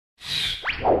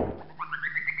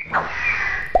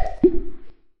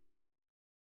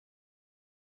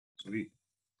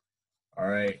All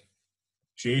right.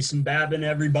 Jason Babin,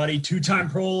 everybody, two-time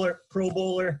Pro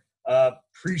Bowler.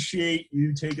 Appreciate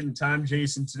you taking the time,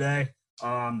 Jason, today.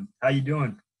 How you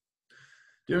doing?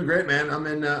 Doing great, man.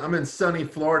 I'm in sunny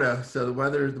Florida, so the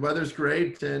weather's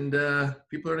great, and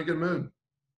people are in a good mood.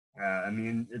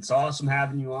 It's awesome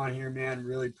having you on here, man.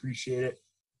 Really appreciate it.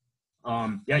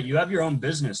 Yeah, you have your own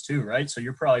business too, right? So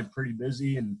you're probably pretty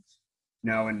busy,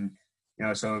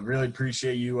 so really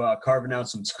appreciate you carving out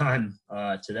some time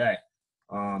today.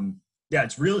 Yeah,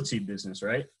 it's realty business,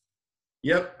 right?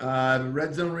 Yep,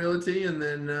 Red Zone Realty, and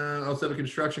then also have a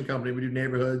construction company. We do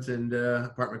neighborhoods and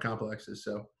apartment complexes.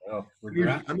 So I'm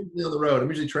usually on the road. I'm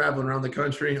usually traveling around the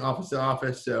country, office to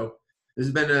office. So this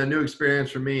has been a new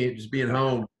experience for me, just being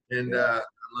home and on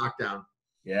lockdown.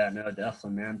 Yeah, no,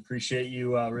 definitely, man. Appreciate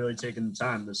you really taking the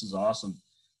time. This is awesome.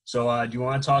 So do you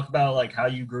want to talk about like how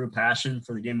you grew a passion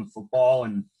for the game of football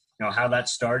and how that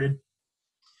started?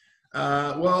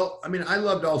 Well, I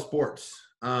loved all sports.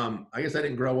 I guess I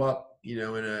didn't grow up, in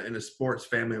a sports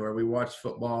family where we watched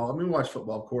football. We watched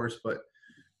football, of course, but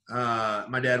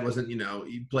my dad wasn't,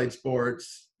 he played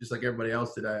sports just like everybody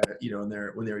else did, when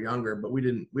they were younger, but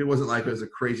we wasn't like it was a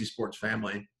crazy sports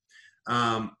family.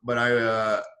 But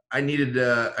I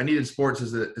needed sports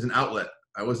as an outlet.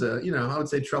 I was I would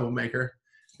say troublemaker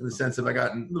in the sense of I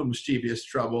got in a little mischievous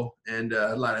trouble and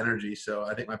a lot of energy. So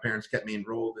I think my parents kept me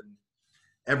enrolled in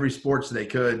every sports they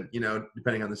could,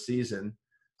 depending on the season.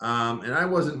 And I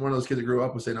wasn't one of those kids that grew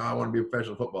up and said, no, I want to be a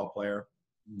professional football player.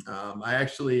 I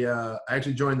actually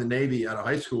joined the Navy out of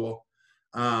high school.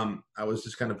 I was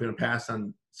just kind of going to pass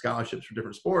on scholarships for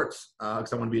different sports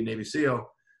because I want to be a Navy SEAL.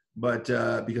 But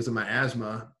because of my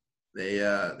asthma, they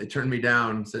turned me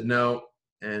down and said no.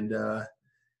 And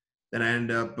then I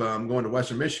ended up going to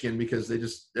Western Michigan because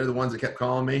they're the ones that kept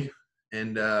calling me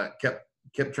and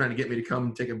kept trying to get me to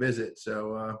come take a visit.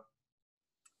 So a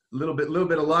little bit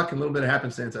of luck and a little bit of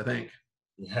happenstance, I think.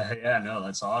 Yeah, no,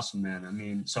 that's awesome,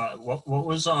 man. So what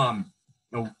was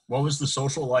what was the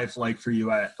social life like for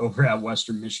you over at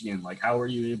Western Michigan? Like, how were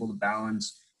you able to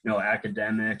balance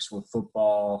academics with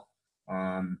football?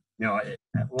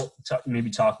 Maybe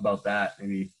talk about that.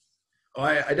 Maybe. Oh,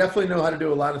 I definitely know how to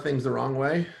do a lot of things the wrong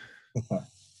way.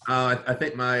 I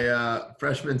think my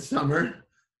freshman summer,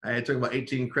 I took about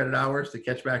 18 credit hours to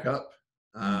catch back up.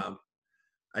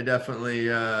 I definitely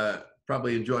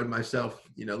probably enjoyed myself,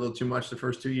 a little too much the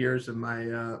first 2 years of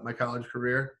my college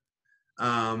career.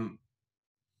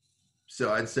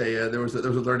 So I'd say there was a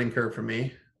learning curve for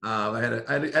me. I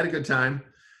had a good time.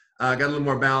 Got a little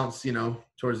more balance,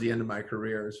 towards the end of my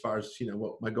career as far as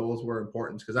what my goals were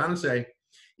important. Because honestly,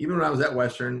 even when I was at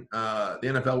Western, the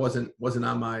NFL wasn't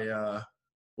on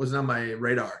my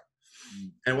radar.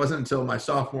 And it wasn't until my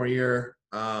sophomore year,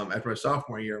 after my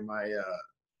sophomore year, my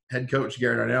head coach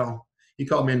Garrett Arnell, he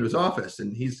called me into his office,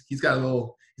 and he's got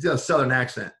a Southern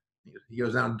accent. He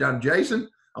goes down, Jason,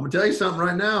 I'm gonna tell you something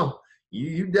right now.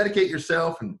 You dedicate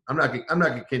yourself, and I'm not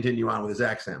gonna continue on with his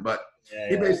accent, but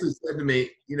he basically said to me,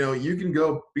 you can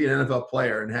go be an NFL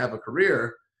player and have a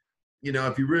career,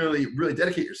 if you really, really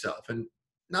dedicate yourself. And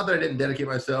not that I didn't dedicate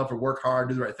myself or work hard,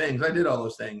 do the right things. I did all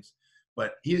those things.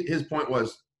 But his point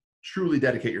was truly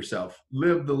dedicate yourself.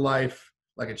 Live the life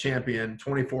like a champion,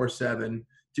 24/7,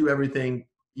 do everything,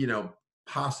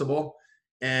 possible.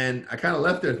 And I kind of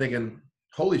left there thinking,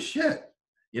 holy shit,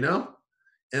 And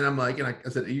I'm like, and I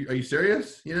said, are you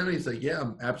serious? And he's like, yeah,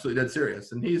 I'm absolutely dead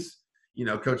serious. And he's,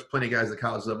 coached plenty of guys at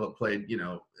college level, played,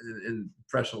 in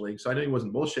professional league. So I knew he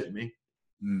wasn't bullshitting me.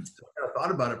 So I kind of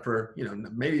thought about it for,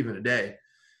 maybe even a day.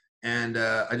 And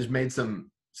I just made some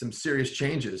serious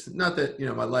changes. Not that,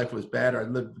 my life was bad or I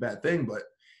lived a bad thing, but,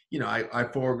 I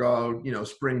forego,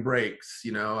 spring breaks.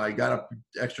 I got up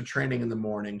extra training in the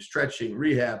morning, stretching,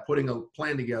 rehab, putting a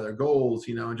plan together, goals,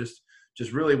 and just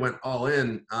really went all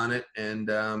in on it. And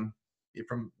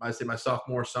from, I say my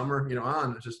sophomore summer,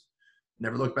 on, just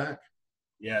never looked back.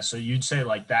 Yeah. So you'd say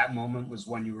like that moment was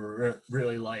when you were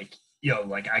really like,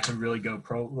 like I could really go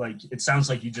pro. Like it sounds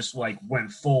like you just like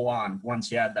went full on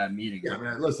once you had that meeting. Yeah,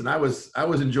 man. Listen, I was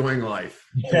enjoying life.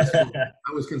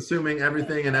 I was consuming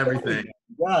everything and everything.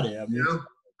 Got it.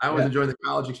 I was enjoying the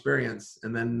college experience,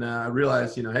 and then I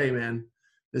realized, hey, man,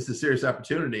 this is a serious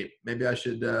opportunity. Maybe I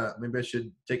should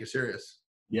take it serious.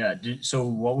 Yeah. So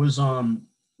what was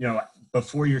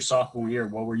before your sophomore year,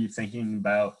 what were you thinking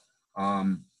about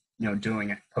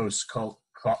doing post college?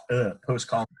 I'm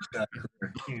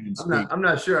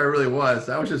not sure I really was.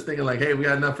 I was just thinking like, hey, we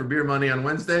got enough for beer money on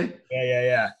Wednesday.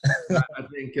 Yeah. I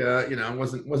think it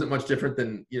wasn't much different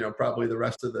than probably the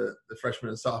rest of the freshman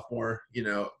and sophomore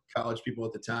college people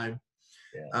at the time.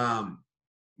 Yeah.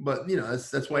 but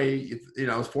that's why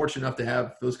I was fortunate enough to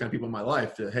have those kind of people in my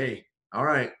life to, hey, all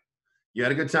right, you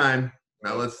had a good time.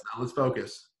 Now let's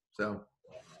focus. So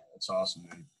That's awesome,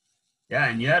 man. Yeah,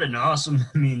 and you had an awesome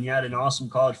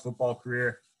college football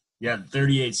career. You had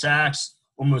 38 sacks,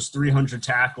 almost 300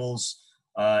 tackles,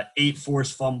 8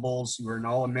 forced fumbles. You were an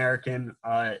All-American,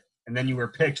 and then you were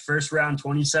picked first round,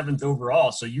 27th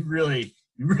overall. So you really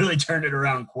turned it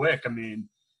around quick. I mean,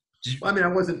 well, I mean, I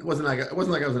wasn't like I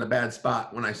was in a bad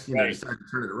spot when I right. decided to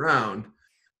turn it around,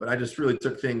 but I just really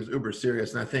took things uber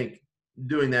serious, and I think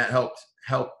doing that helped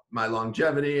my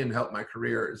longevity and helped my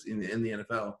career in the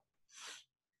NFL.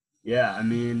 Yeah, I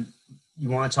mean, you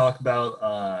want to talk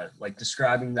about like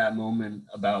describing that moment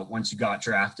about once you got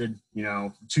drafted,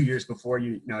 2 years before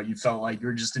you felt like you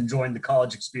were just enjoying the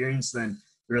college experience. Then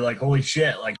you were like, holy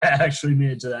shit, like I actually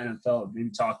made it to the NFL. Maybe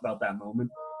talk about that moment.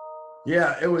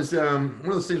 Yeah, it was one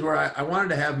of those things where I wanted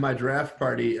to have my draft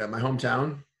party at my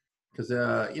hometown because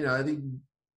I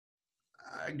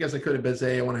guess I could have been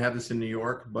say I want to have this in New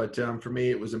York, but for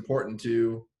me it was important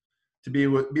to be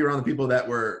around the people that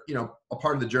were a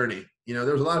part of the journey. There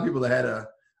was a lot of people that had a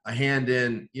hand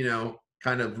in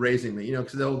kind of raising me.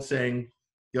 Because the old saying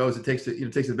goes, it takes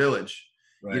a village.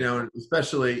 Right. And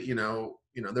especially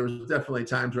there was definitely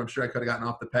times where I'm sure I could have gotten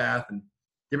off the path, and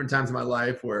different times in my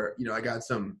life where I got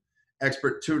some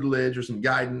expert tutelage or some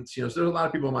guidance. So there's a lot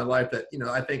of people in my life that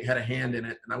I think had a hand in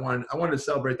it, and I wanted to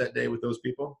celebrate that day with those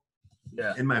people.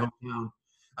 Yeah. In my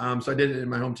hometown. So I did it in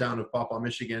my hometown of Paw Paw,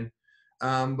 Michigan.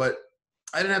 But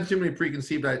I didn't have too many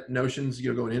preconceived notions,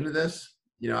 going into this.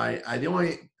 I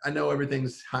know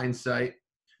everything's hindsight.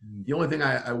 The only thing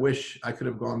I wish I could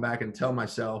have gone back and tell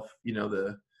myself,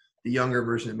 the younger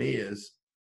version of me is,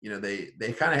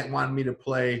 they kind of wanted me to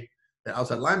play the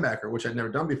outside linebacker, which I'd never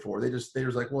done before. They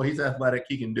were like, well, he's athletic,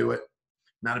 he can do it,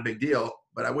 not a big deal.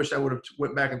 But I wish I would have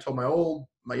went back and told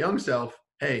my young self,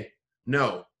 hey,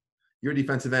 no, you're a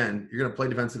defensive end. You're going to play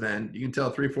defensive end. You can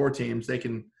tell 3-4 teams they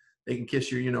can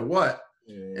kiss you what,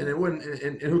 and it wouldn't.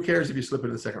 And who cares if you slip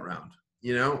into the second round?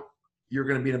 You're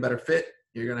going to be in a better fit.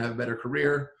 You're going to have a better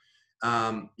career.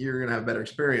 You're going to have a better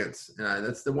experience. And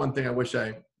that's the one thing I wish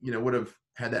I would have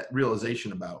had that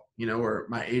realization about. Or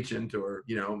my agent or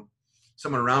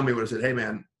someone around me would have said, hey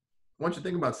man, why don't you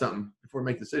think about something before we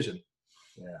make a decision?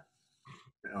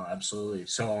 Yeah. No, absolutely.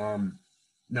 So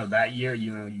that year,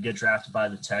 you get drafted by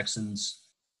the Texans.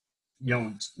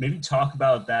 Maybe talk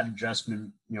about that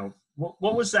adjustment.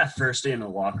 What was that first day in the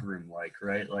locker room like,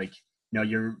 right? Like,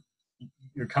 you're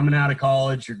coming out of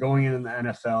college, you're going into the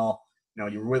NFL.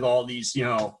 You're with all these,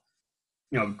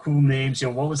 cool names.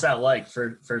 What was that like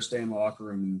for first day in the locker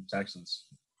room in the Texans?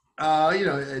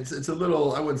 It's a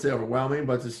little, I wouldn't say overwhelming,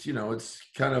 but it's, it's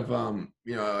kind of,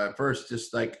 at first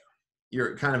just like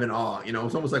you're kind of in awe.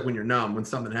 It's almost like when you're numb when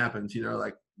something happens.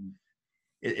 Like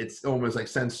it's almost like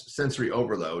sensory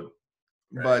overload.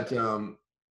 Right. But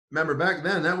remember back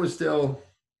then, that was still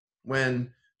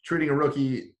when treating a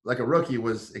rookie like a rookie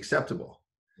was acceptable.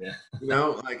 Yeah.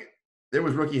 Like there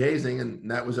was rookie hazing,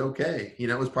 and that was okay.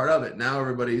 It was part of it. Now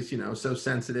everybody's so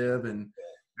sensitive, and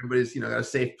everybody's got a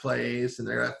safe place, and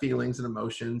they got feelings and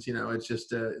emotions. It's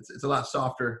just it's a lot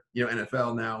softer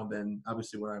NFL now than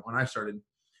obviously when I started.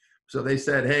 So they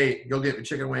said, hey, go get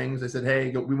chicken wings. They said,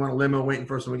 hey, we want a limo waiting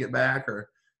for us when we get back. Or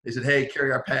they said, hey,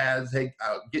 carry our pads. Hey,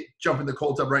 jump in the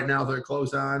cold tub right now with their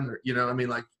clothes on. Or,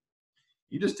 like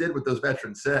you just did what those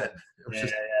veterans said. It was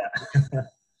just,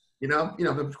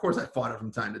 of course I fought it from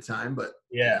time to time, but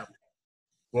yeah.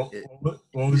 What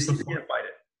was the can't fight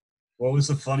it. What was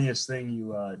the funniest thing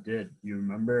you did? You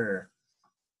remember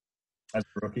as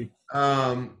a rookie?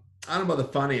 I don't know about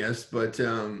the funniest, but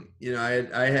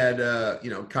I had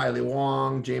Kylie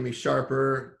Wong, Jamie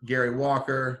Sharper, Gary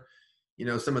Walker,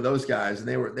 some of those guys, and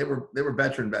they were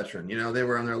veteran. They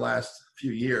were on their last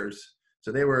few years,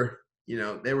 so they were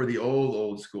the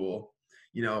old school,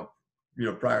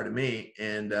 prior to me,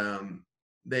 and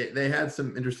they had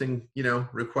some interesting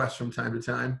requests from time to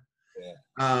time.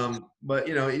 Yeah. But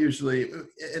usually,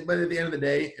 but at the end of the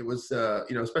day, it was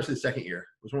especially the second year,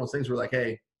 it was one of those things where like,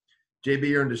 hey,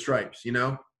 JB earned his stripes,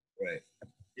 Right.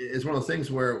 It's one of those things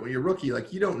where when you're rookie,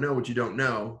 like you don't know what you don't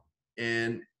know.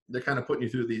 And they're kind of putting you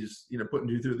through these,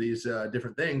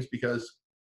 different things because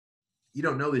you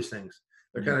don't know these things.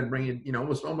 They're kind of bringing,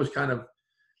 almost kind of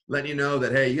letting you know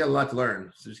that, hey, you got a lot to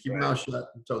learn. So just keep your mouth shut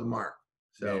until the mark.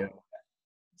 So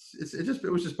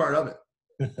it was just part of it.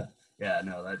 Yeah,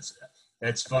 no,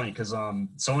 that's funny because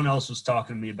someone else was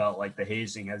talking to me about like the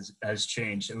hazing has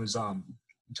changed. It was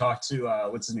talked to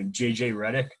what's his name, JJ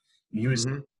Redick, and he was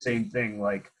the same thing.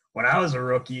 Like when I was a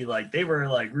rookie, like they were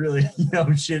like really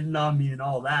shitting on me and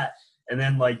all that, And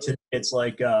then like today it's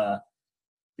like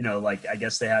like I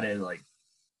guess they had to like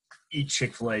eat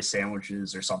Chick-fil-A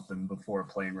sandwiches or something before a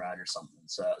plane ride or something.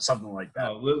 So something like that.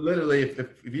 Oh, literally,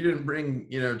 if you didn't bring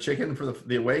chicken for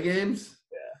the away games,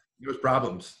 there was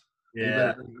problems.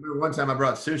 Yeah. I remember one time I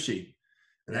brought sushi,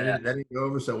 and that didn't go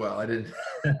over so well. I didn't.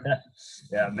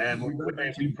 Yeah, man.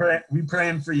 We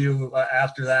praying for you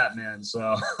after that, man.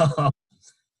 So,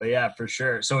 but yeah, for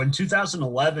sure. So in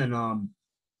 2011,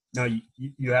 now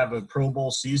you have a Pro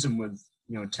Bowl season with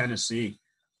Tennessee,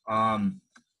 but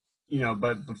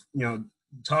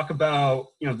talk about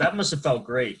that must have felt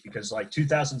great because like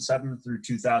 2007 through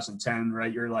 2010,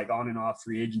 right? You're like on and off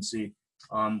free agency.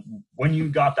 When you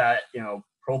got that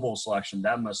Pro Bowl selection,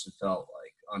 that must have felt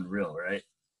like unreal, right?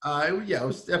 It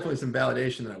was definitely some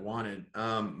validation that I wanted.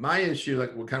 My issue,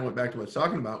 like what kind of went back to what I was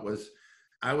talking about, was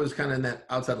I was kind of in that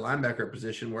outside linebacker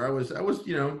position where I was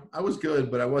good,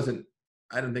 but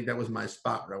I didn't think that was my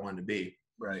spot where I wanted to be.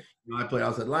 Right. I played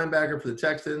outside linebacker for the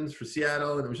Texans, for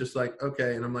Seattle, and it was just like,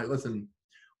 okay. And I'm like, listen,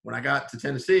 when I got to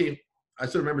Tennessee, I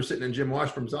still remember sitting in Jim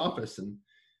Washburn's office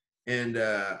and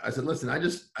I said, listen, I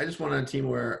just want a team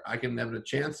where I can have a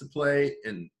chance to play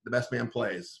and the best man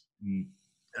plays. Mm.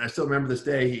 And I still remember this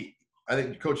day. I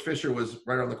think Coach Fisher was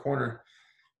right on the corner,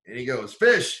 and he goes,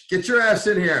 "Fish, get your ass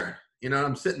in here."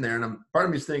 I'm sitting there, and part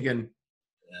of me's thinking,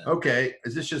 okay,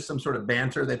 is this just some sort of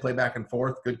banter they play back and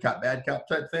forth, good cop, bad cop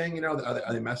type thing?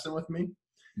 Are they messing with me?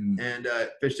 Mm. And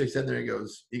Fish takes in there. He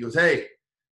goes, "Hey,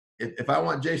 if I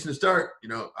want Jason to start, he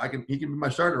can be my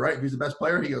starter, right? If he's the best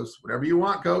player." He goes, "Whatever you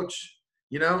want, coach."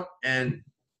 And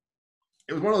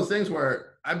it was one of those things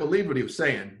where I believed what he was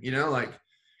saying,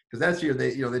 because that's year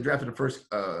they drafted the first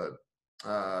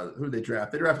who did they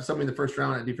draft? They drafted somebody in the first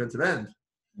round at defensive end,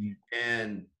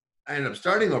 and I ended up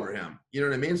starting over him. You know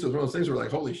what I mean? So it was one of those things where like,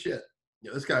 holy shit,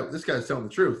 this guy's telling the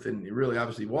truth, and he really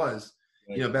obviously was.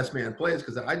 Right. Best man plays,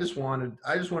 because I just wanted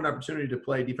an opportunity to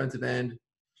play defensive end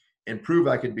and prove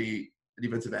I could be a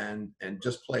defensive end and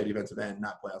just play a defensive end,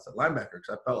 not play outside linebacker,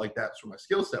 because I felt like that's where my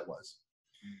skill set was.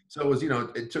 So it was,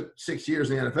 it took 6 years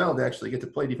in the NFL to actually get to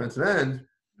play defensive end.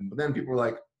 But then people were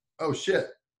like, oh shit,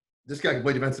 this guy can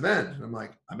play defensive end. And I'm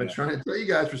like, I've been trying to tell you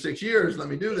guys for 6 years, let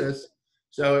me do this.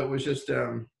 So it was just,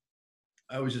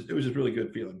 it was just really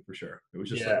good feeling for sure. It was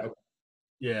just like,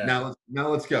 okay, now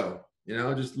let's go.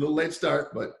 Just a little late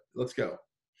start, but let's go.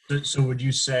 So would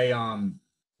you say,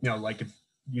 like if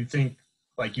you think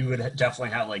like you would definitely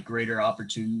have like greater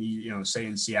opportunity, say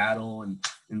in Seattle and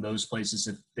in those places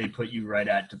if they put you right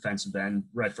at defensive end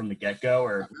right from the get-go?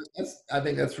 Or I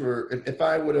think that's where if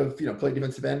I would have played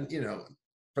defensive end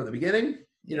from the beginning,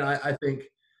 I think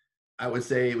I would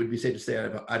say it would be safe to say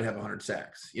I'd have 100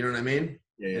 sacks. You know what I mean?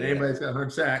 And anybody that's got 100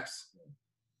 sacks,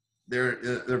 they're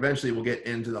eventually will get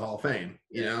into the Hall of Fame.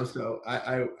 So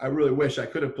I really wish I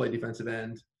could have played defensive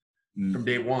end from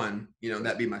day one.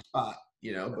 That'd be my spot.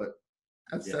 But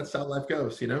that's how life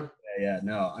goes. No,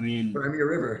 I mean, but I'm your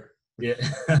river. Yeah.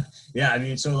 Yeah. I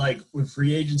mean, so like with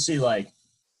free agency, like,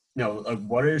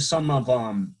 what are some of,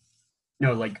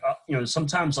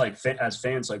 sometimes like as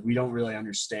fans, like we don't really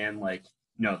understand like,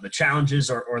 the challenges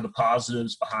or the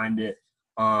positives behind it.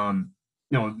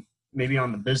 Maybe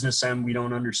on the business end, we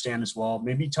don't understand as well.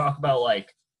 Maybe talk about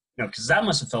like, cause that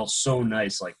must've felt so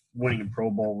nice, like winning a Pro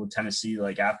Bowl with Tennessee,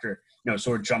 like after,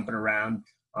 sort of jumping around,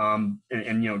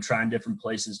 and trying different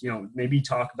places, maybe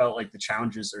talk about like the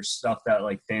challenges or stuff that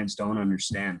like fans don't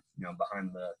understand, behind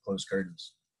the closed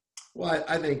curtains. Well,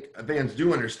 I think fans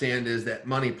do understand is that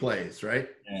money plays, right?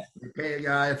 Yeah. You pay a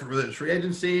guy for whether it's free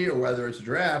agency or whether it's a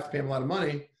draft, pay him a lot of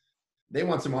money. They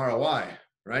want some ROI,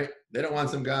 right? They don't want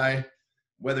some guy,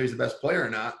 whether he's the best player or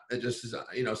not, that just is,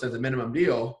 sends a minimum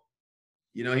deal.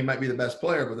 He might be the best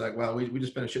player, but like, well, we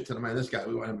just spent a shit ton of money on this guy.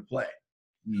 We want him to play.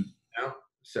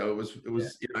 So it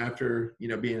was after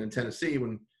being in Tennessee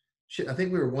when I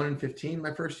think we were 1-15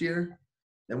 my first year,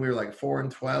 then we were like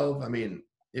 4-12. I mean,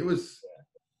 it was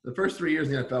the first 3 years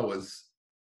in the NFL was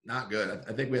not good.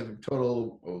 I think we had a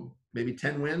total maybe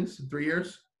 10 wins in 3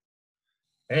 years.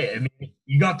 Hey, I mean,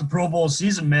 you got the Pro Bowl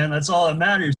season, man. That's all that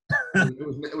matters.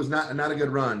 it was not a good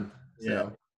run.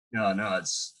 So. Yeah. No,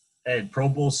 it's Pro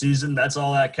Bowl season. That's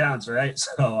all that counts, right?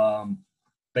 So,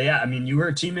 but yeah, I mean, you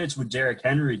were teammates with Derrick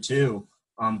Henry too.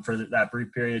 For that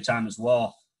brief period of time as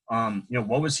well.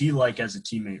 What was he like as a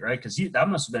teammate, right? Because that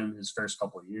must have been his first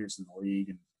couple of years in the league.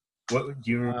 And what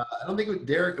do you? I don't think with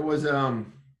Derrick it was. Why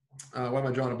am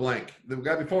I drawing a blank? The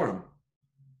guy before him.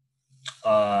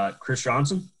 Chris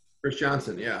Johnson. Chris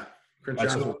Johnson, yeah. Chris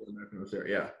Johnson was there,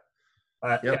 yeah.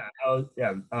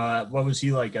 Yep. What was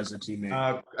he like as a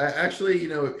teammate?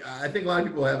 Actually, I think a lot of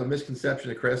people have a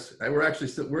misconception of Chris.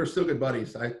 We're still good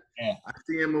buddies. Yeah. I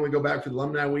see him when we go back for the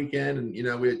alumni weekend,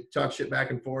 and we talk shit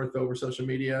back and forth over social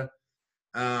media.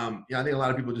 I think a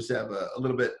lot of people just have a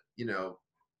little bit,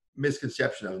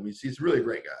 misconception of him. He's really a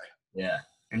great guy. Yeah,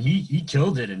 and he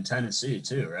killed it in Tennessee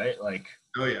too, right? Like,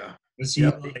 Oh yeah. was he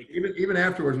Yep. like? Even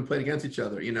afterwards, we played against each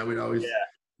other. Yeah, we'd always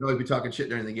be talking shit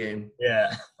during the game.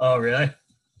 yeah. Oh, really?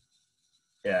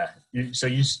 Yeah. So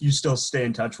you still stay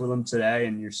in touch with him today,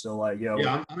 and you're still like, yo.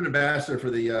 Yeah, I'm an ambassador for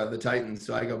the Titans,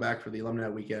 so I go back for the alumni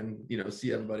weekend.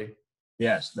 See everybody.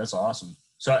 Yes, that's awesome.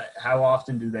 So how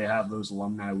often do they have those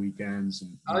alumni weekends?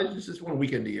 And It's just one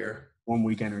weekend a year. one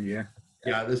weekend a year.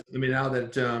 Yeah, now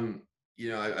that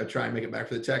I try and make it back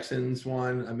for the Texans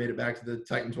one. I made it back to the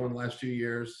Titans one the last 2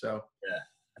 years. So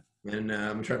yeah, and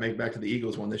I'm gonna try to make it back to the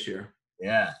Eagles one this year.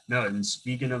 Yeah, no. And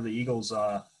speaking of the Eagles,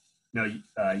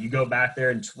 you go back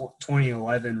there in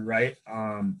 2011, right?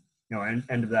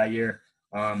 End of that year.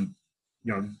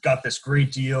 Got this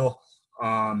great deal.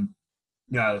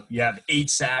 You have 8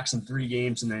 sacks in 3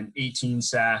 games, and then 18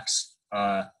 sacks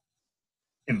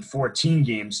in 14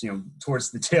 games.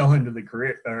 Towards the tail end of the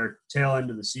career or tail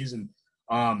end of the season.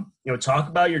 Talk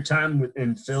about your time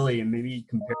in Philly and maybe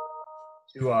compare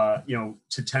to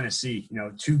Tennessee.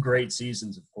 2 great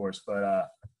seasons, of course, but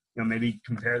maybe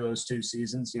compare those 2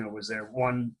 seasons. Was there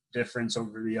one difference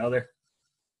over the other?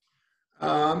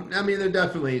 They're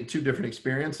definitely 2 different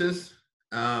experiences,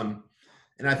 and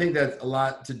I think that's a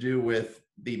lot to do with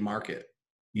the market.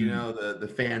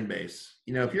 The fan base.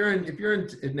 If you're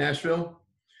in Nashville,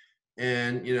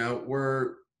 and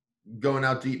we're going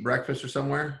out to eat breakfast or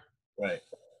somewhere, right?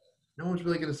 No one's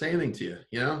really going to say anything to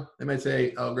you. They might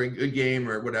say, "Oh, great, good game,"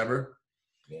 or whatever.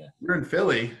 Yeah. You're in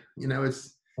Philly, you're going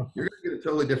to get a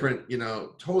totally different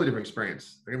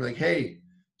experience. They're going to be like, "Hey, do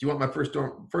you want my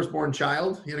firstborn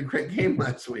child? He had a great game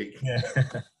last week." Yeah.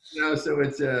 So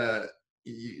it's a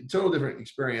total different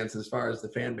experience as far as the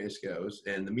fan base goes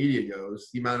and the media goes.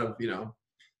 The amount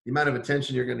of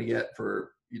attention you're going to get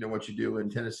for what you do in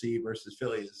Tennessee versus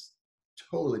Philly is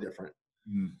totally different.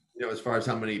 As far as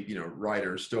how many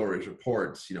writers, stories,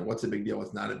 reports, what's a big deal,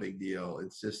 what's not a big deal.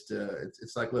 It's just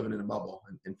it's like living in a bubble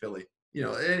in Philly.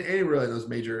 And really those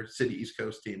major city East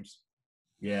Coast teams.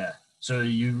 Yeah. So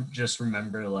you just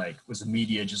remember, like, was the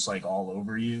media just like all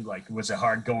over you? Like, was it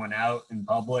hard going out in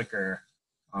public or?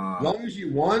 As long as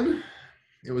you won,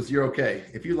 you're okay.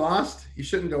 If you lost, you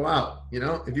shouldn't go out.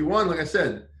 If you won, like I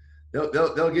said,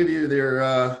 they'll give you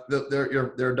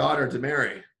their daughter to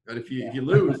marry. But if you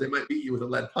lose, they might beat you with a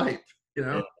lead pipe.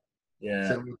 Yeah.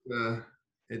 So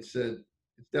it's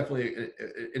definitely an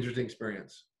interesting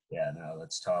experience. Yeah, no,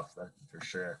 that's tough. That for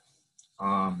sure.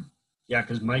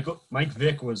 Because Mike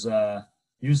Vick was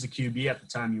he was the QB at the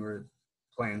time you were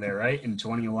playing there, right? In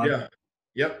 2011. Yeah.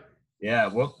 Yep. Yeah.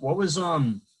 What was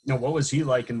what was he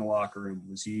like in the locker room?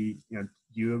 Was he do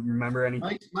you remember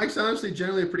anything? Mike's honestly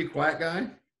generally a pretty quiet guy.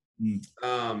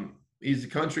 He's a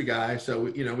country guy, so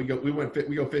we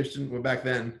go fishing. Well, back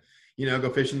then, go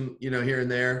fishing, here and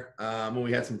there when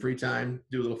we had some free time,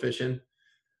 do a little fishing.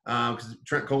 Because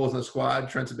Trent Cole was on the squad.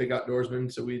 Trent's a big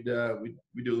outdoorsman, so we do a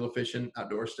little fishing,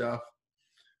 outdoor stuff.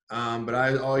 But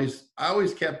I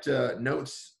always kept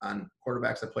notes on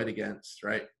quarterbacks I played against,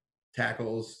 right?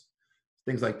 Tackles,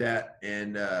 things like that.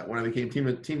 And when I became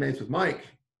teammates with Mike,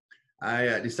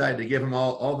 I decided to give him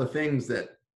all the things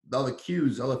all the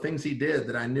cues, all the things he did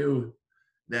that I knew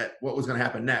that what was going to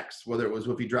happen next, whether it was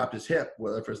if he dropped his hip,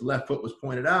 whether if his left foot was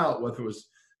pointed out, whether it was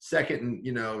second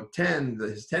and 10,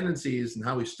 his tendencies and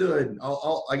how he stood.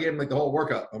 I gave him like the whole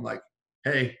workup. I'm like,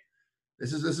 hey,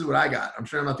 this is what I got. I'm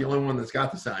sure I'm not the only one that's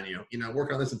got this on you.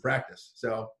 Work on this in practice.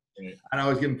 So I'd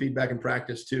always give him feedback in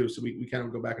practice too. So we kind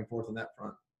of go back and forth on that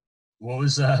front. What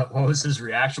was his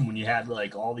reaction when you had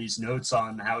like all these notes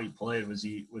on how he played? Was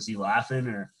he laughing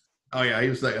or? Oh yeah, he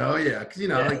was like, oh yeah, because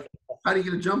like how do you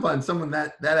get a jump on someone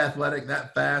that athletic,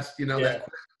 that fast, that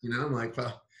quick? I'm like,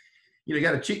 well, you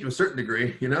got to cheat to a certain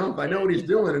degree. If I know what he's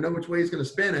doing and know which way he's going to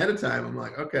spin ahead of time, I'm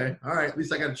like, okay, all right, at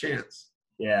least I got a chance.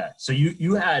 Yeah. So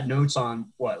you had notes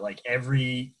on what, like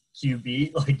every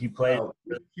QB, like you played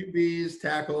QBs,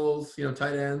 tackles,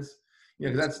 tight ends,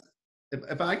 because that's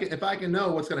if I can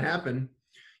know what's going to happen,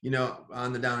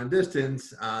 on the down and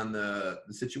distance, on the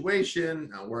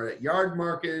situation, where at yard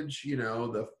markage,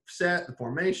 the set, the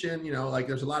formation, like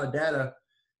there's a lot of data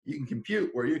you can compute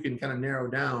where you can kind of narrow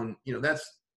down,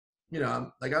 that's,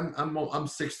 I'm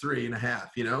 6'3" and a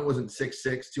half, it wasn't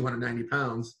 6'6", 290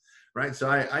 pounds. Right. So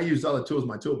I used all the tools in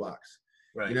my toolbox.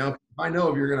 Right. You know, if I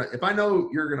know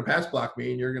you're gonna pass block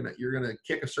me and you're gonna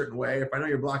kick a certain way, if I know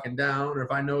you're blocking down, or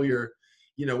if I know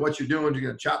what you're doing, you're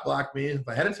gonna chop block me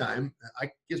ahead of time,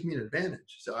 it gives me an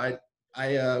advantage. So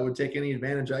I would take any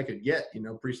advantage I could get,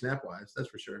 pre-snap wise. That's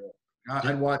for sure.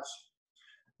 I'd watch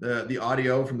the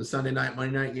audio from the Sunday night,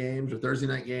 Monday night games or Thursday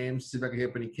night games, see if I could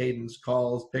get any cadence,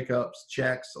 calls, pickups,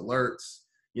 checks, alerts,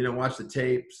 watch the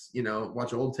tapes,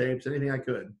 watch old tapes, anything I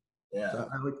could. Yeah. So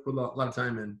I like to put a lot of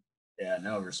time in. Yeah,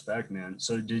 no, respect, man.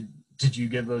 So did you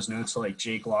give those notes to like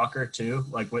Jake Locker too?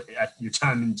 Like at your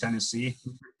time in Tennessee?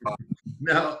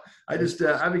 No, I just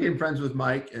I became friends with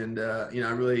Mike, and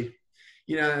I really,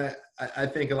 I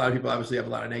think a lot of people obviously have a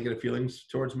lot of negative feelings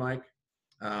towards Mike,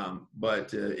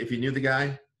 but if you knew the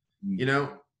guy,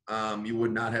 you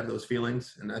would not have those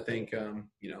feelings. And I think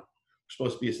we're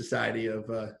supposed to be a society of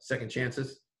second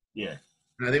chances. Yeah,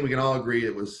 and I think we can all agree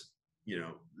it was,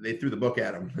 they threw the book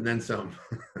at him and then some.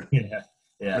 Yeah.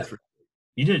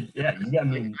 You did, yeah.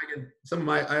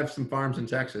 I have some farms in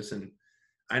Texas, and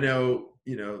I know,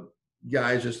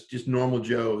 guys, just normal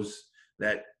Joes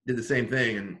that did the same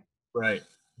thing and right.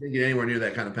 didn't get anywhere near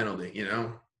that kind of penalty, Yeah.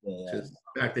 Just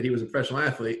the fact that he was a professional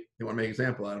athlete, they want to make an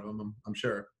example out of him, I'm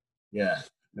sure. Yeah,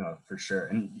 no, for sure.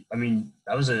 And I mean,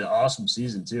 that was an awesome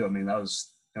season too. I mean, that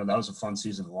was a fun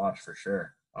season to watch for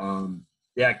sure.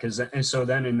 Yeah, and so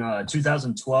then in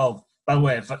 2012, by the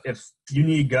way, if you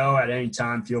need to go at any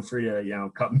time, feel free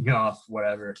to, cut me off,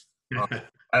 whatever.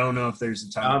 I don't know if there's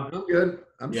a time. I'm good.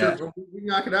 I'm sure we can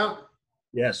knock it out.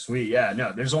 Yeah, sweet. Yeah,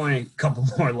 no, there's only a couple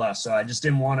more left, so I just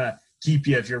didn't want to keep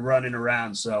you if you're running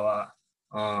around. So,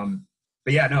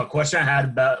 but yeah, no, a question I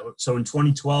had so in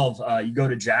 2012, you go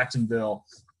to Jacksonville.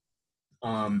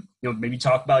 Maybe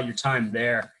talk about your time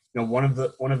there. One of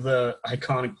the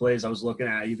iconic plays I was looking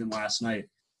at even last night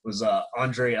was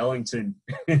Andre Ellington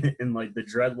in like the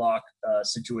dreadlock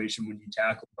situation when you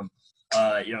tackled him.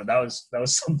 That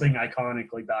was something iconic,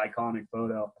 like the iconic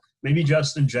photo. Maybe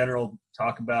just in general,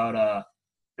 talk about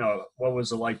what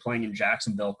was it like playing in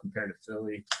Jacksonville compared to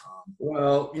Philly?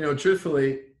 Well,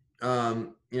 truthfully, I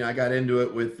got into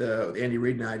it with Andy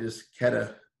Reid, and I just had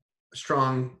a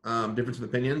strong difference of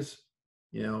opinions,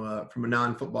 from a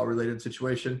non-football related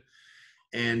situation.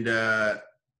 And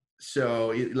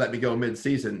so he let me go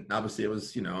mid-season. Obviously, it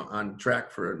was, on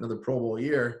track for another Pro Bowl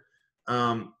year.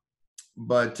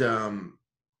 But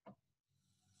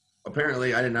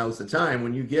apparently, I didn't know at the time,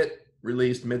 when you get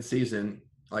released mid-season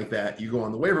like that, you go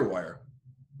on the waiver wire.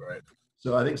 Right.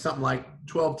 So I think something like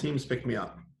 12 teams picked me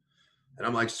up. And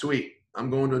I'm like, sweet, I'm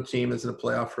going to a team that's in a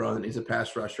playoff run that needs a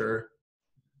pass rusher.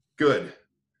 Good.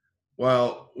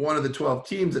 Well, one of the 12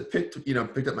 teams that picked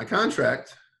up my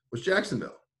contract was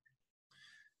Jacksonville.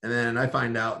 And then I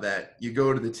find out that you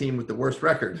go to the team with the worst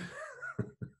record.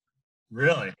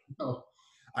 Really? So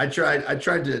I tried to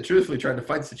fight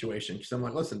the situation, because I'm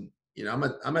like, listen, I'm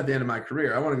at the end of my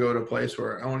career. I want to go to a place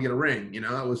where I want to get a ring.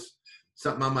 That was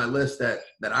something on my list that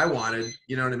I wanted,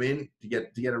 you know what I mean, to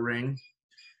get a ring.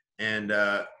 And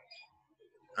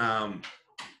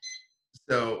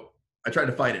so I tried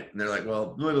to fight it, and they're like,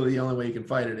 well, literally the only way you can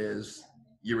fight it is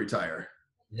you retire.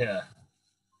 Yeah.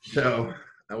 So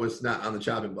I was not on the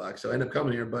chopping block. So I ended up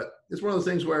coming here, but it's one of those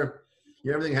things where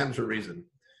everything happens for a reason.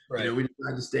 Right. We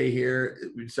decided to stay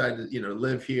here. We decided to,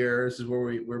 live here. This is where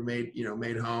we're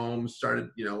made homes, started,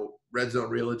 Red Zone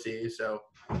Realty. So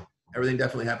everything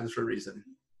definitely happens for a reason.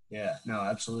 Yeah, no,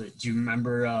 absolutely. Do you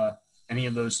remember any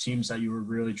of those teams that you were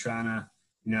really trying to,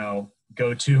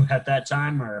 go to at that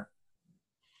time, or?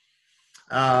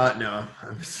 No. No.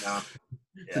 It's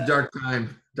a dark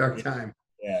time.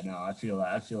 Yeah, no, I feel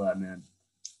that, man.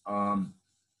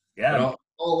 Yeah. But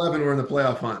all 11 were in the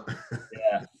playoff hunt.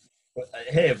 Yeah. But,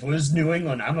 hey, if it was New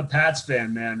England, I'm a Pats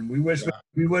fan, man. We wish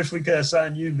we could have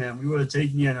signed you, man. We would have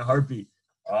taken you in a heartbeat.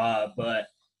 But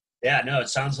yeah, no, it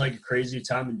sounds like a crazy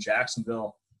time in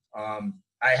Jacksonville.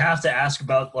 I have to ask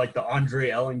about like the Andre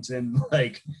Ellington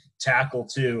tackle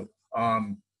too.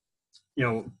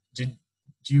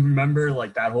 Do you remember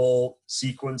like that whole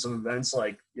sequence of events,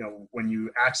 when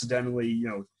you accidentally,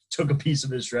 took a piece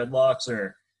of his dreadlocks,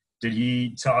 or did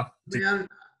he talk?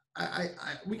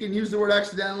 We can use the word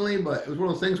accidentally, but it was one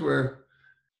of those things where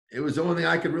it was the only thing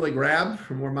I could really grab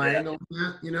from where my angle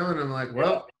was at, and I'm like,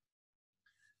 well,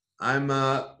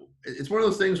 it's one of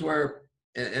those things where,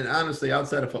 and honestly,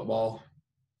 outside of football,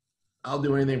 I'll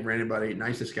do anything for anybody,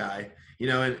 nicest guy,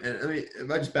 and I mean, if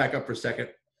I just back up for a second,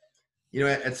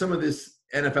 at some of this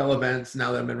NFL events,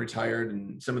 now that I've been retired,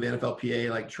 and some of the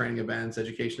NFLPA training events,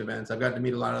 education events, I've gotten to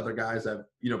meet a lot of other guys I've,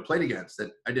 played against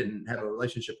that I didn't have a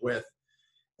relationship with.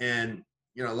 And,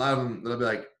 a lot of them, they'll be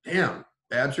like, damn,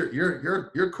 Babs, you're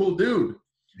a cool dude.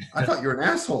 I thought you were an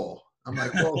asshole. I'm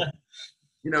like, well,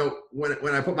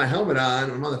 when I put my helmet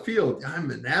on, I'm on the field, I'm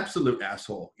an absolute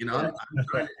asshole. I'm trying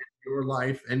to end your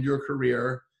life, end your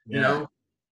career. Yeah.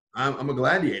 I'm a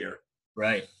gladiator.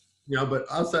 Right. But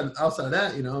outside of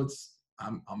that,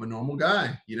 I'm a normal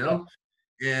guy. Yeah.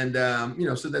 And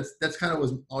so that's kind of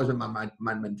was always been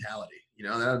my mentality.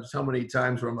 There's so many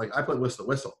times where I'm like, I play whistle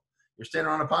whistle. You're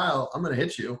standing on a pile, I'm going to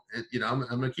hit you, and I'm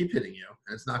going to keep hitting you,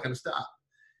 and it's not going to stop.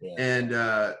 Yeah. And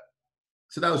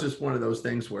so that was just one of those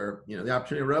things where the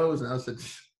opportunity arose, and I said,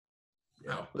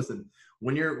 no, listen,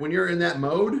 when you're in that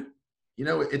mode,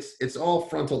 it's all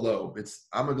frontal lobe.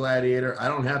 I'm a gladiator. I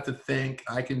don't have to think.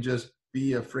 I can just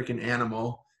be a freaking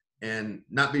animal and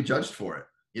not be judged for it.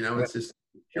 It's just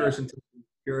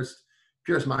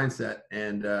purest mindset.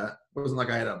 And it wasn't like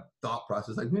I had a thought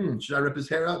process like, should I rip his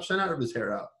hair out? Should I not rip his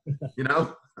hair out?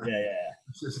 Yeah.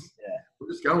 We're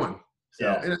just going. So,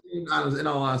 Yeah. in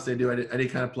all honesty, I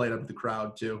did kind of play it up with the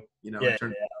crowd too. I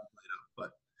turned it up,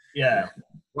 but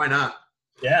why not?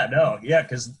 Yeah, no, yeah,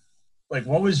 because like,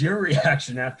 what was your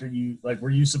reaction after you, like, were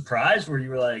you surprised? Where you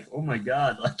were like, oh my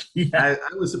god, like, I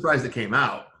was surprised it came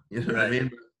out. You know what I mean?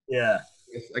 Yeah.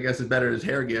 I guess it's better his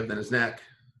hair give than his neck.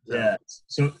 So. Yeah.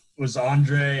 So was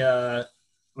Andre?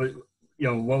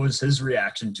 What was his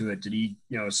reaction to it? Did he,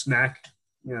 smack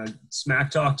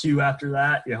talk to you after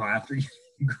that? After you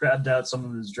grabbed out some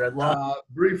of his dreadlocks?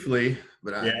 Briefly,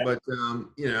 but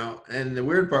and the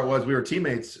weird part was we were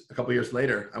teammates a couple years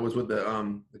later. I was with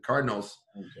the Cardinals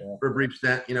for a brief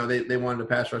stint. They wanted a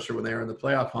pass rusher when they were in the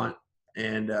playoff hunt,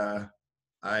 and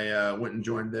I went and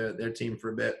joined their team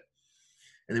for a bit.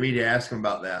 And the media asked him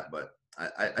about that, but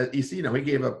he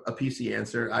gave a PC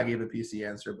answer. I gave a PC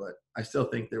answer, but I still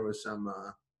think there was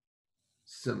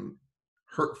some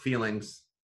hurt feelings.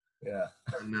 Yeah.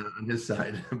 On his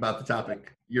side about the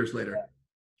topic years later.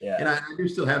 Yeah. And I do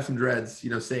still have some dreads,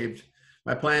 saved.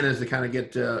 My plan is to kind of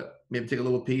get maybe take a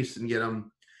little piece and get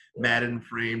them matted and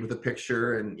framed with a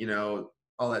picture and,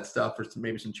 all that stuff for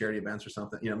maybe some charity events or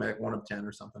something, maybe 1 of 10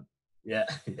 or something. Yeah.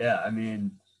 Yeah. I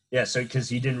mean, yeah. So, cause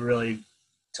he didn't really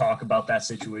talk about that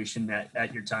situation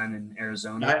at your time in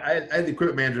Arizona. I had the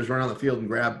equipment managers run on the field and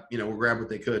grab what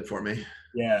they could for me.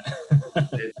 Yeah.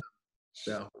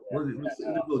 So we'll do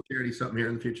a little charity something here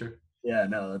in the future. Yeah,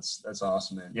 no, that's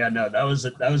awesome, man. Yeah, no, that was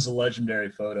a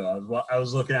legendary photo. I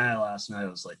was looking at it last night. I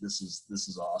was like, this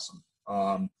is awesome.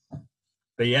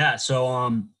 But yeah,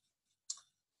 so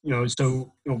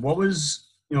what was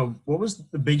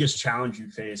the biggest challenge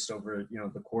you faced over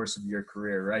the course of your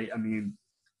career, right? I mean,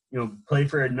 play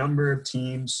for a number of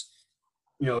teams.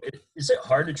 Is it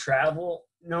hard to travel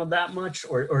that much,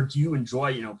 or do you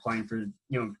enjoy playing for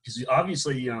because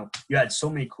obviously you had so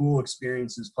many cool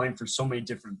experiences playing for so many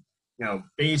different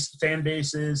fan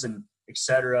bases and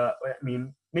etc. I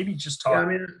mean, maybe just talk. Yeah, I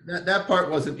mean that part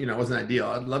wasn't ideal.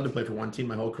 I'd love to play for one team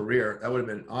my whole career. That would have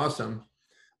been awesome.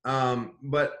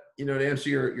 But to answer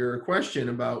your question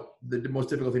about the most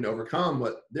difficult thing to overcome,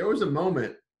 there was a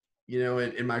moment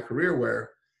in my career where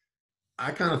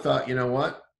I kind of thought,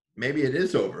 what, maybe it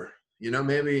is over.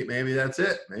 Maybe that's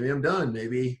it. Maybe I'm done.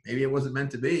 Maybe it wasn't meant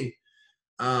to be.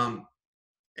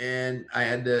 And I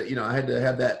had to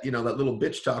have that, that little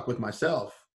bitch talk with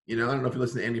myself. I don't know if you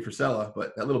listen to Andy Frisella,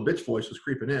 but that little bitch voice was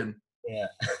creeping in. Yeah.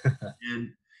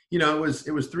 And, it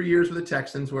was 3 years with the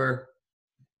Texans where,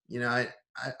 I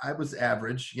was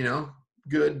average,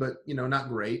 good, but, not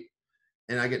great.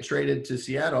 And I get traded to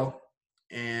Seattle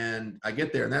and I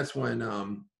get there, and that's when,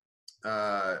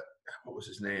 what was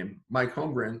his name? Mike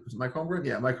Holmgren. Was it Mike Holmgren?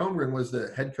 Yeah, Mike Holmgren was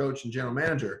the head coach and general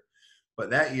manager. But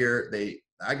that year,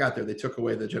 I got there, they took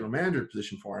away the general manager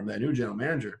position for him, that new general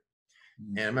manager.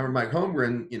 And I remember Mike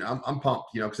Holmgren, I'm pumped,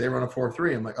 because they run a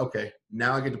 4-3. I'm like, okay,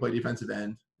 now I get to play defensive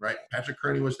end, right? Patrick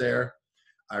Kearney was there.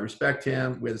 I respect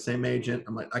him. We had the same agent.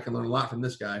 I'm like, I can learn a lot from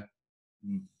this guy.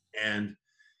 And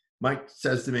Mike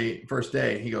says to me first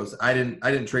day, he goes, I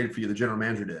didn't trade for you. The general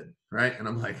manager did, right? And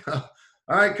I'm like, oh,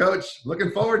 all right, coach,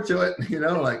 looking forward to it.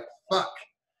 Like, fuck.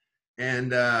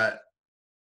 And I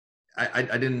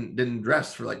didn't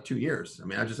dress for like 2 years. I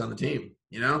mean, I was just on the team,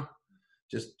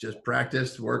 just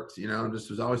practiced, worked, just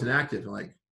was always inactive. And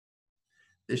like,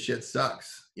 this shit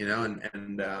sucks,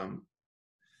 and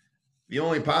the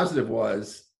only positive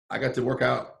was I got to work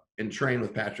out and train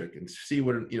with Patrick and see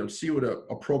what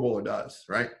a Pro Bowler does,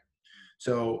 right?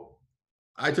 So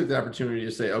I took the opportunity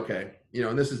to say, okay,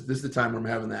 and this is the time where I'm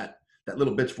having that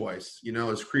little bitch voice,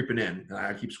 is creeping in, and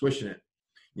I keep squishing it,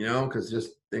 because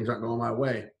just things aren't going my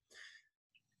way.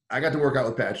 I got to work out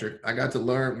with Patrick. I got to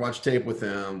learn, watch tape with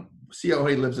him, see how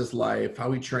he lives his life,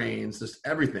 how he trains, just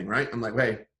everything, right? I'm like,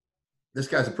 hey, this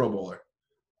guy's a Pro Bowler.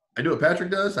 I do what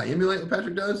Patrick does. I emulate what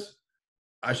Patrick does.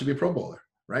 I should be a Pro Bowler,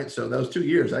 right? So those 2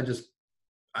 years, I just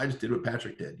did what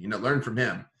Patrick did, learned from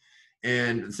him.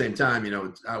 And at the same time,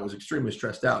 I was extremely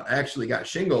stressed out. I actually got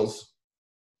shingles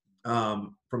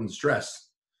from the stress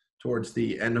towards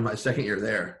the end of my second year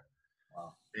there.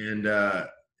 Wow. And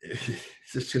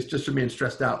just from being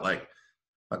stressed out, like,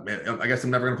 man, I guess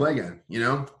I'm never going to play again,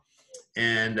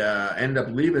 And I ended up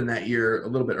leaving that year a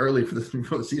little bit early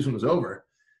before the season was over.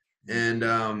 And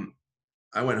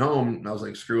I went home and I was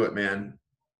like, screw it, man.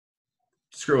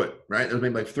 Screw it, right? There was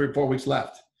maybe like 3 or 4 weeks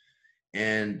left.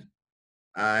 And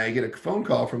I get a phone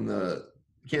call from the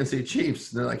Kansas City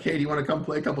Chiefs. And they're like, hey, do you want to come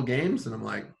play a couple games? And I'm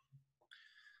like,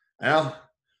 well,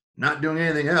 not doing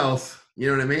anything else. You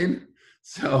know what I mean?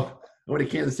 So I went to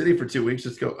Kansas City for 2 weeks.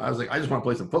 I was like, I just want to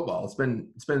play some football. It's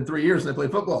been 3 years since I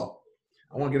played football.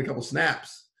 I want to get a couple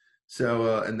snaps.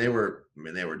 So, and they were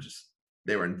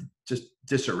in just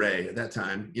disarray at that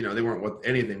time. They weren't what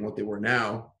they were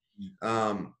now.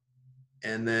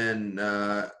 And then,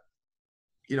 I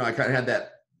kind of had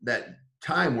that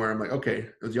time where I'm like, okay,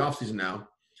 it was the off season now.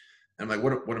 And I'm like,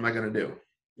 what am I going to do?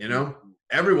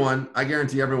 Everyone, I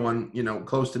guarantee everyone,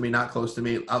 close to me, not close to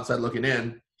me, outside looking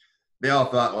in, they all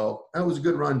thought, well, that was a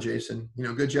good run, Jason.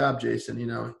 Good job, Jason.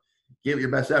 Give it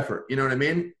your best effort. You know what I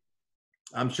mean?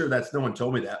 I'm sure no one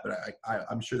told me that, but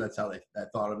I'm sure that's how they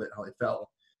thought of it, how they felt.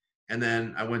 And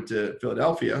then I went to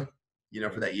Philadelphia,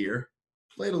 for that year,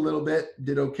 played a little bit,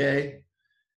 did okay.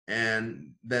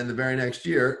 And then the very next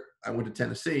year, I went to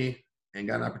Tennessee and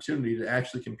got an opportunity to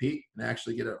actually compete and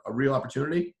actually get a real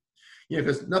opportunity.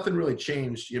 Because nothing really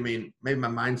changed. Maybe my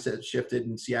mindset shifted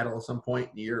in Seattle at some point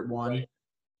in year one. Right.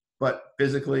 But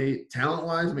physically,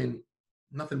 talent-wise,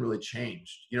 nothing really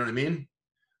changed. You know what I mean?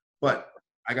 But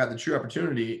I got the true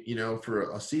opportunity,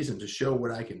 for a season to show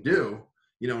what I can do,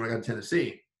 when I got to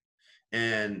Tennessee.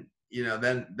 And,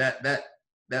 then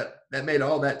that made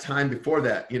all that time before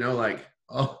that, like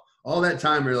all that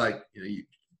time we're like,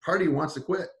 party wants to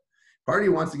quit. Party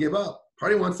wants to give up.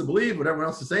 Party wants to believe what everyone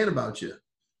else is saying about you,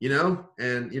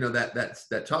 and,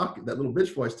 that talk, that little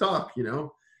bitch voice talk,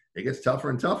 it gets tougher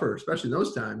and tougher, especially in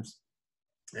those times.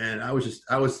 And I was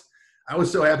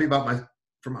so happy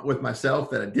with myself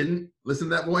that I didn't listen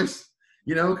to that voice,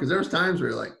 because there was times where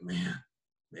you're like, man,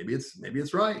 maybe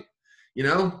it's right,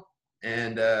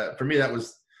 and for me, that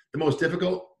was the most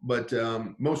difficult, but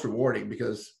most rewarding,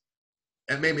 because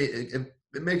it made me, it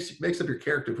makes up your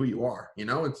character of who you are,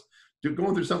 it's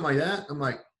going through something like that. I'm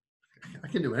like, I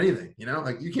can do anything,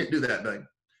 like you can't do that. But like,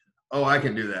 oh, I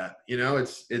can do that.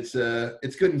 It's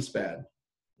good and it's bad.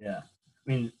 Yeah.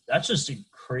 That's just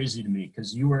crazy to me,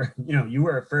 because you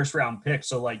were a first round pick.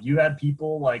 So like you had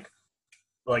people like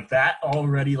that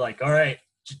already, like, all right,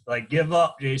 like give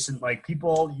up, Jason. Like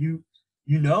people,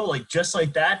 like just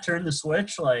like that, turn the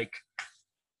switch. Like,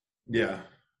 yeah.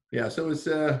 So it's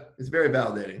very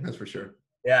validating. That's for sure.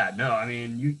 Yeah, no,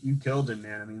 you killed it,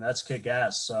 man. That's kick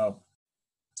ass. So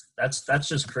that's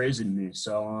just crazy to me.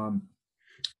 So,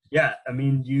 yeah,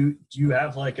 do you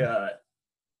have like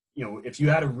if you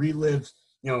had to relive,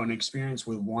 an experience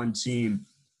with one team,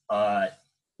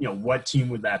 what team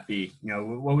would that be?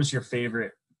 What was your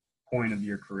favorite point of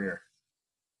your career?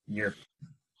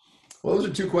 Well, those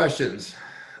are two questions.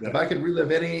 Yeah. If I could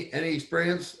relive any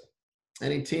experience,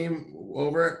 any team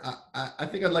over, I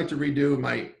think I'd like to redo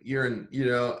my year in,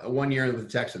 1 year with the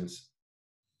Texans,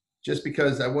 just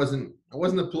because I wasn't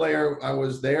the player I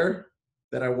was there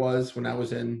that I was when I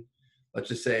was in, let's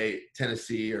just say,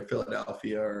 Tennessee or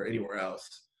Philadelphia or anywhere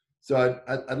else. So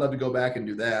I'd love to go back and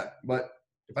do that. But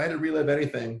if I had to relive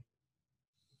anything,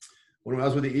 when I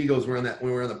was with the Eagles, when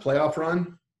we were in the playoff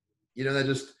run,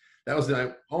 that was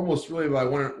almost really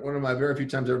one of my very few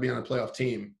times ever being on a playoff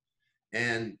team,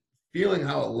 and feeling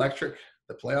how electric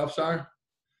the playoffs are,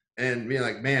 and being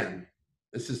like, man,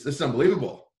 this is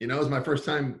unbelievable. It was my first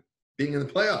time being in the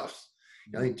playoffs.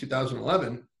 I think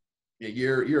 2011,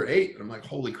 year 8, and I'm like,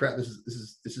 holy crap, this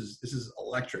is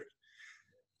electric.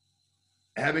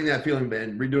 Having that feeling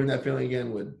and redoing that feeling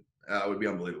again would be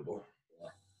unbelievable. Yeah,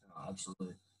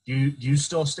 absolutely. Do you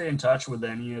still stay in touch with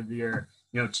any of your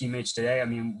teammates today?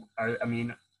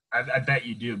 I bet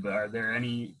you do, but are there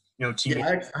any teammates?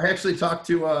 Yeah, I actually talked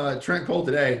to Trent Cole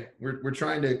today. We're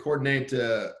trying to coordinate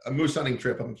a moose hunting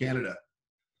trip up in Canada.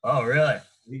 Oh, really?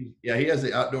 He has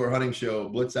the outdoor hunting show,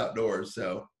 Blitz Outdoors.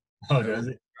 So, does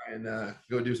it? Try and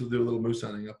go do a little moose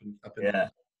hunting up in.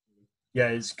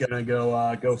 Yeah, he's gonna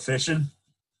go fishing.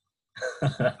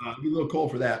 It'd be a little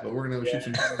cold for that, but we're gonna shoot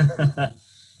some.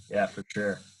 Yeah, for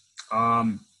sure.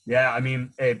 Yeah,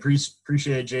 hey,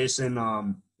 appreciate it, Jason.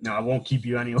 I won't keep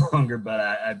you any longer, but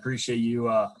I appreciate you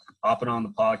hopping on the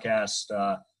podcast.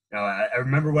 I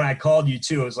remember when I called you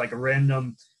too, it was like a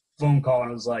random phone call, and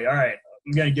I was like, all right,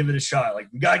 I'm going to give it a shot. Like,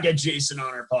 we got to get Jason on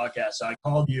our podcast. So I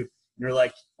called you, and you're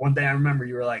like, one thing I remember,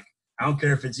 you were like, I don't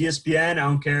care if it's ESPN. I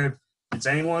don't care if it's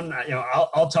anyone.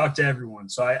 I'll talk to everyone.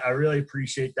 So I really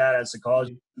appreciate that as a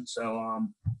college. So,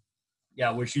 yeah,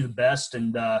 I wish you the best,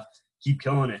 and keep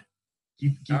killing it.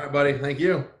 Keep All right, buddy. Thank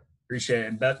you. Appreciate it.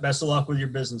 And best of luck with your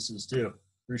businesses too.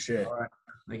 Appreciate it. All right.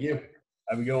 Thank you.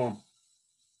 Have a good one.